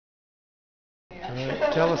All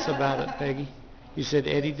right. Tell us about it, Peggy. You said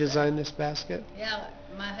Eddie designed this basket? Yeah,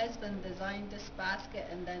 my husband designed this basket,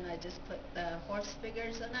 and then I just put the horse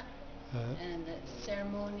figures in it, and it's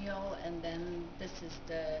ceremonial, and then this is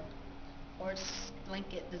the horse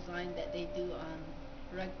blanket design that they do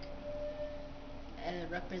on rug.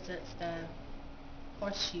 Represents the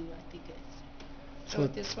horseshoe, I think it is. So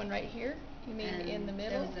this one right here? You mean And in the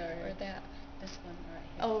middle, those are or that? This one right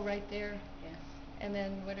here. Oh, right there. Yes. And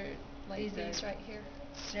then what are like these are right here?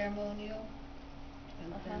 Ceremonial,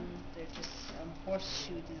 and then they're just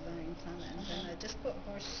horseshoe designs on it, and then I just put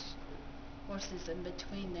horses in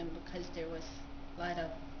between them because there was a lot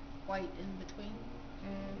of white in between,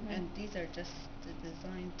 and these are just the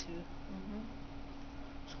design too.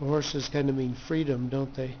 So horses kind of mean freedom,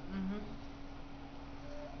 don't they?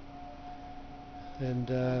 And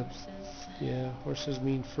Horses. yeah, horses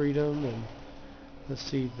mean freedom. And let's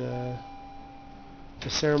see, the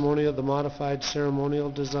ceremonial, the modified ceremonial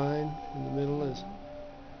design in the middle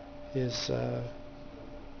is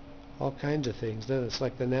all kinds of things. Then it's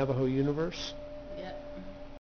like the Navajo universe.